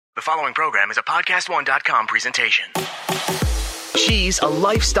The following program is a PodcastOne.com presentation. She's a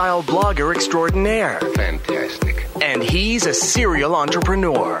lifestyle blogger extraordinaire. Fantastic. And he's a serial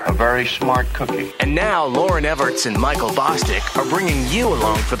entrepreneur. A very smart cookie. And now Lauren Everts and Michael Bosstick are bringing you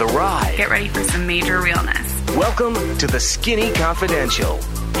along for the ride. Get ready for some major realness. Welcome to the Skinny Confidential.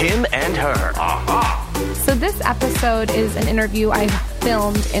 Him and her. So this episode is an interview I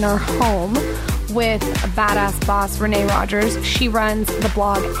filmed in our home with a badass boss, Renee Rogers. She runs the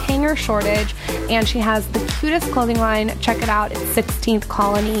blog Hanger Shortage, and she has the cutest clothing line. Check it out. It's 16th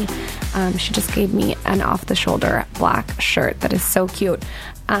Colony. She just gave me an off-the-shoulder black shirt that is so cute.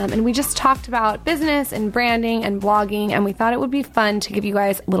 And we just talked about business and branding and blogging, and we thought it would be fun to give you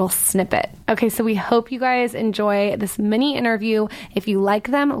guys a little snippet. Okay, so we hope you guys enjoy this mini interview. If you like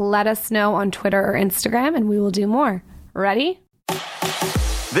them, let us know on Twitter or Instagram, and we will do more. Ready?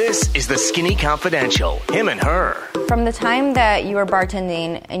 This is the Skinny Confidential. Him and her. From the time that you were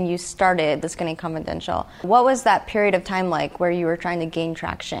bartending and you started the Skinny Confidential, what was that period of time like where you were trying to gain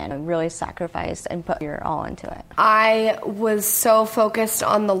traction and really sacrifice and put your all into it? I was so focused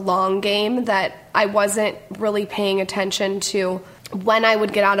on the long game that I wasn't really paying attention to when I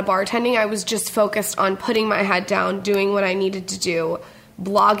would get out of bartending. I was just focused on putting my head down, doing what I needed to do,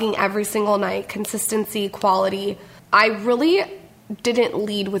 blogging every single night, consistency, quality. I really didn't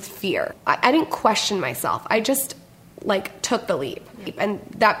lead with fear. I didn't question myself. I just took the leap. And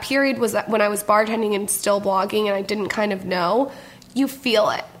that period was when I was bartending and still blogging and I didn't kind of know. You feel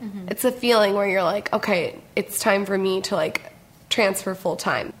it. Mm-hmm. It's a feeling where you're like, okay, it's time for me to transfer full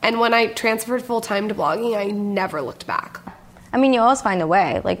time. And when I transferred full time to blogging, I never looked back. I mean, you always find a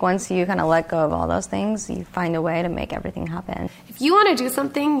way. Once you kind of let go of all those things, you find a way to make everything happen. If you want to do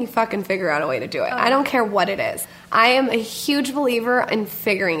something, you fucking figure out a way to do it. I don't care what it is. I am a huge believer in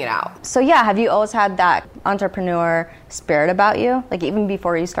figuring it out. So yeah, have you always had that entrepreneur spirit about you? Even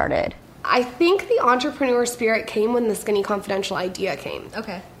before you started? I think the entrepreneur spirit came when the Skinny Confidential idea came.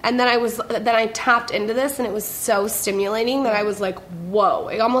 Okay. And then I tapped into this and it was so stimulating that I was like, whoa,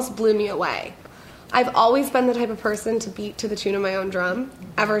 it almost blew me away. I've always been the type of person to beat to the tune of my own drum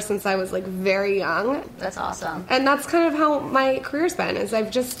ever since I was very young. That's awesome. And that's kind of how my career's been, is I've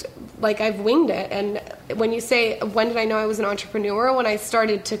just I've winged it. And when you say, when did I know I was an entrepreneur? When I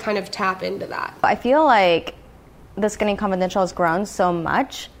started to kind of tap into that. I feel like the Skinny Confidential has grown so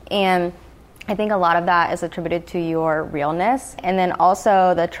much, and I think a lot of that is attributed to your realness and then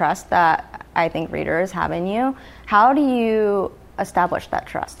also the trust that I think readers have in you. How do you establish that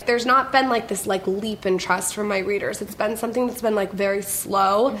trust? There's not been this leap in trust from my readers. It's been something that's been very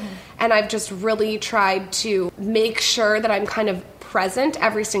slow, and I've just really tried to make sure that I'm kind of present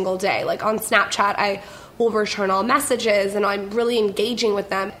every single day. On Snapchat, I will return all messages and I'm really engaging with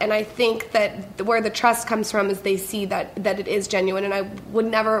them, and I think that where the trust comes from is they see that it is genuine, and I would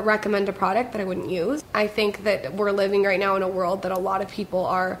never recommend a product that I wouldn't use. I think that we're living right now in a world that a lot of people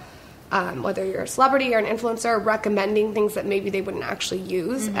are whether you're a celebrity or an influencer, recommending things that maybe they wouldn't actually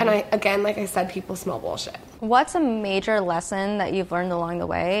use. Mm-hmm. And again, like I said, people smell bullshit. What's a major lesson that you've learned along the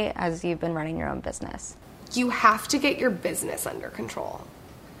way as you've been running your own business? You have to get your business under control.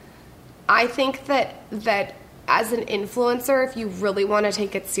 I think that as an influencer, if you really want to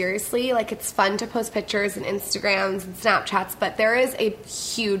take it seriously, it's fun to post pictures and Instagrams and Snapchats, but there is a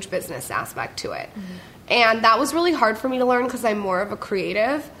huge business aspect to it. Mm-hmm. And that was really hard for me to learn because I'm more of a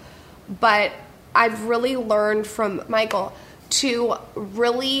creative. But I've really learned from Michael to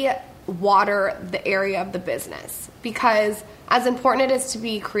really water the area of the business, because as important it is to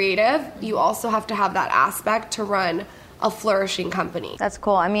be creative, you also have to have that aspect to run a flourishing company. That's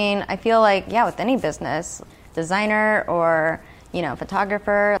cool. I mean, I feel with any business, designer or,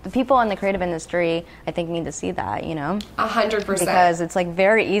 photographer, the people in the creative industry, I think need to see that, 100%. Because it's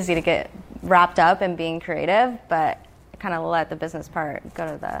very easy to get wrapped up in being creative, but kind of let the business part go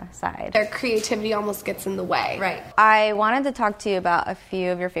to the side. Their creativity almost gets in the way. Right. I wanted to talk to you about a few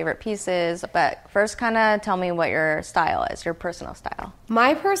of your favorite pieces, but first kind of tell me what your style is, your personal style.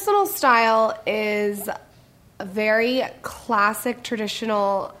 My personal style is a very classic,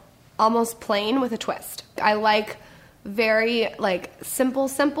 traditional, almost plain with a twist. I like very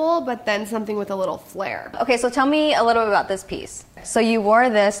simple, but then something with a little flair. Okay, so tell me a little bit about this piece. So you wore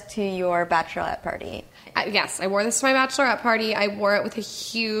this to your bachelorette party. Yes, I wore this to my bachelorette party. I wore it with a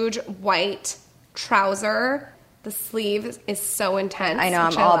huge white trouser. The sleeve is so intense. I know,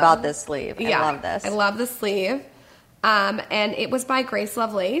 I'm all about this sleeve. I love this. I love the sleeve. And it was by Grace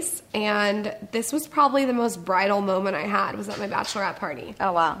Lovelace, and this was probably the most bridal moment I had, was at my bachelorette party.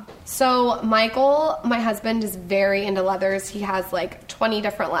 Oh, wow. So Michael, my husband, is very into leathers. He has 20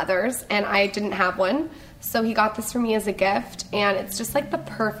 different leathers, and I didn't have one. So he got this for me as a gift, and it's just like the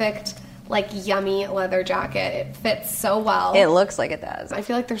perfect, like yummy leather jacket. It fits so well. It looks like it does. I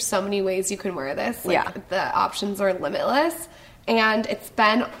feel like there's so many ways you can wear this. Like, Yeah. The options are limitless, and it's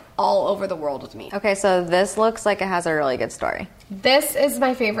been all over the world with me. Okay, so this looks like it has a really good story. This is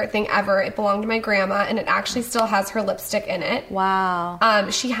my favorite thing ever. It belonged to my grandma, and it actually still has her lipstick in it. Wow.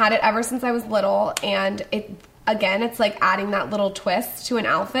 She had it ever since I was little, and it's like adding that little twist to an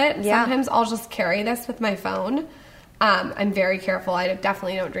outfit. Yeah. Sometimes I'll just carry this with my phone. I'm very careful. I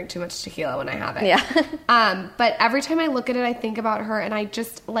definitely don't drink too much tequila when I have it. Yeah. But every time I look at it, I think about her, and I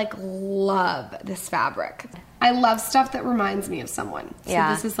just like love this fabric. I love stuff that reminds me of someone. So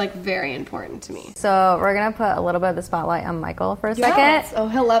Yeah. this is like very important to me. So we're going to put a little bit of the spotlight on Michael for a Yes. second. Oh,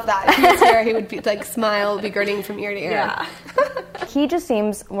 he'll love that. If he was here, he would be like smile, be grinning from ear to ear. Yeah. He just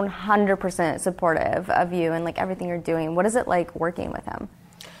seems 100% supportive of you and like everything you're doing. What is it like working with him?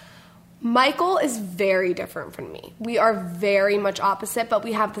 Michael is very different from me. We are very much opposite, but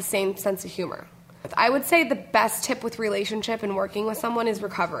we have the same sense of humor. I would say the best tip with relationship and working with someone is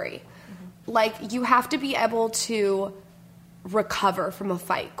recovery. Like, you have to be able to recover from a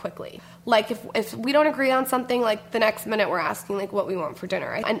fight quickly. Like, if we don't agree on something, like, the next minute we're asking, like, what we want for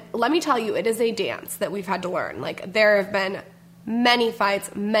dinner. And let me tell you, it is a dance that we've had to learn. Like, there have been many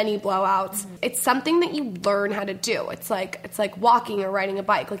fights, many blowouts. It's something that you learn how to do. It's like walking or riding a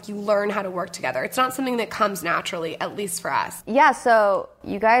bike. Like, you learn how to work together. It's not something that comes naturally, at least for us. Yeah, so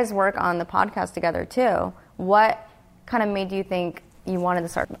you guys work on the podcast together too. What kind of made you think you wanted to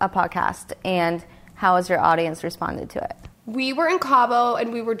start a podcast, and how has your audience responded to it? We were in Cabo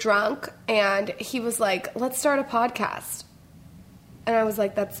and we were drunk, and he was like, let's start a podcast. And I was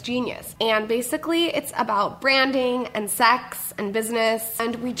like, that's genius. And basically it's about branding and sex and business,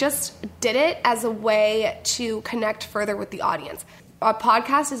 and we just did it as a way to connect further with the audience. Our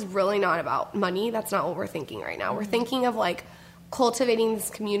podcast is really not about money. That's not what we're thinking right now. We're thinking of like cultivating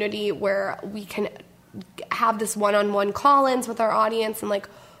this community where we can have this one-on-one call-ins with our audience and like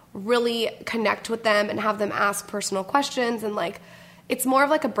really connect with them and have them ask personal questions, and like it's more of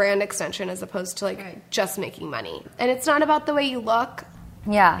like a brand extension as opposed to like just making money. And it's not about the way you look.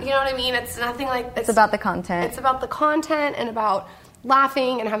 Yeah. You know what I mean? It's nothing like It's about the content. It's about the content and about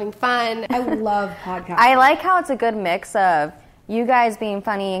laughing and having fun. I love podcasts. I like how it's a good mix of you guys being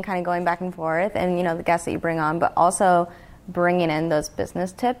funny and kind of going back and forth, and you know, the guests that you bring on, but also bringing in those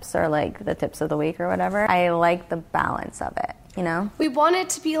business tips or like the tips of the week or whatever. I like the balance of it, you know? We want it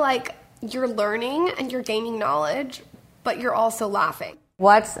to be like you're learning and you're gaining knowledge, but you're also laughing.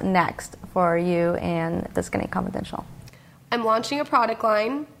 What's next for you and The Skinny Confidential? I'm launching a product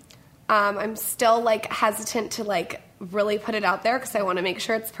line. I'm still like hesitant to like really put it out there because I want to make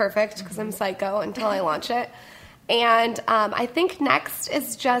sure it's perfect because I'm psycho until I launch it. And I think next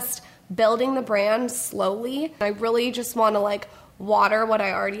is just building the brand slowly. I really just want to like water what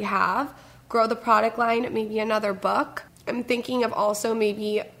I already have, grow the product line, maybe another book. I'm thinking of also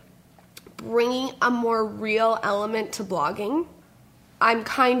maybe bringing a more real element to blogging. I'm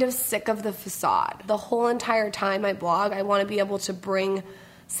kind of sick of the facade. The whole entire time I blog, I want to be able to bring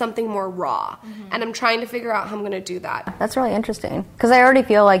something more raw. And I'm trying to figure out how I'm going to do that. That's really interesting because I already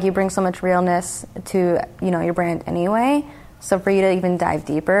feel like you bring so much realness to, you know, your brand anyway. So for you to even dive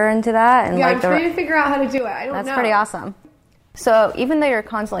deeper into that and Yeah, like I'm trying to figure out how to do it. I don't know. That's pretty awesome. So even though you're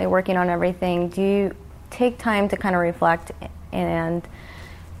constantly working on everything, do you take time to kind of reflect and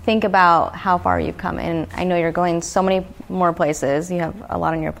think about how far you've come? And I know you're going so many more places. You have a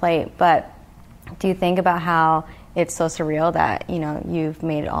lot on your plate. But do you think about how it's so surreal that, you know, you've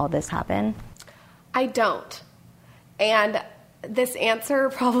made all this happen? I don't. And this answer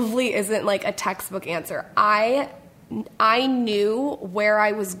probably isn't like a textbook answer. I knew where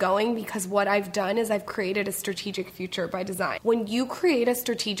I was going because what I've done is I've created a strategic future by design. When you create a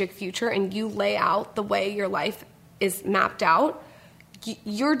strategic future and you lay out the way your life is mapped out,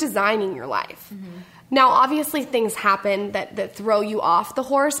 you're designing your life. Now, obviously, things happen that throw you off the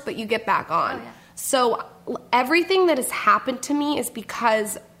horse, but you get back on. Oh, yeah. So everything that has happened to me is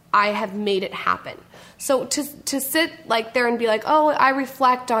because I have made it happen. So to sit like there and be like, oh, I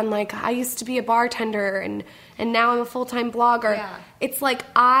reflect on like I used to be a bartender and now I'm a full-time blogger. Yeah. It's like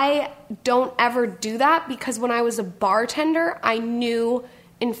I don't ever do that because when I was a bartender, I knew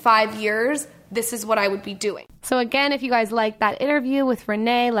in 5 years this is what I would be doing. So again, if you guys like that interview with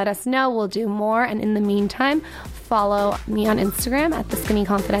Renee, let us know. We'll do more. And in the meantime, follow me on Instagram at The Skinny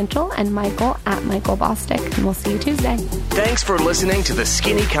Confidential and Michael at Michael Bostic. And we'll see you Tuesday. Thanks for listening to The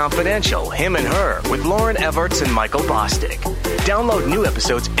Skinny Confidential, Him and Her, with Lauren Everts and Michael Bostic. Download new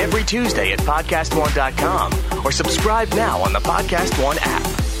episodes every Tuesday at podcastone.com or subscribe now on the Podcast One app.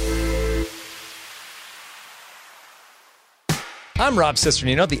 I'm Rob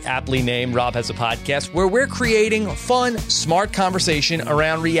Cesternino, the aptly named Rob Has a Podcast, where we're creating fun, smart conversation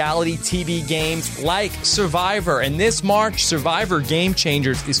around reality TV games like Survivor. And this March, Survivor Game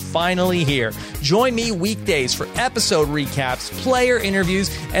Changers is finally here. Join me weekdays for episode recaps, player interviews,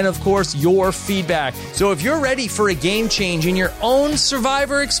 and of course, your feedback. So if you're ready for a game change in your own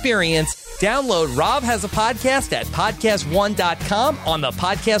Survivor experience, download Rob Has a Podcast at podcastone.com on the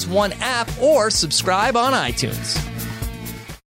Podcast One app or subscribe on iTunes.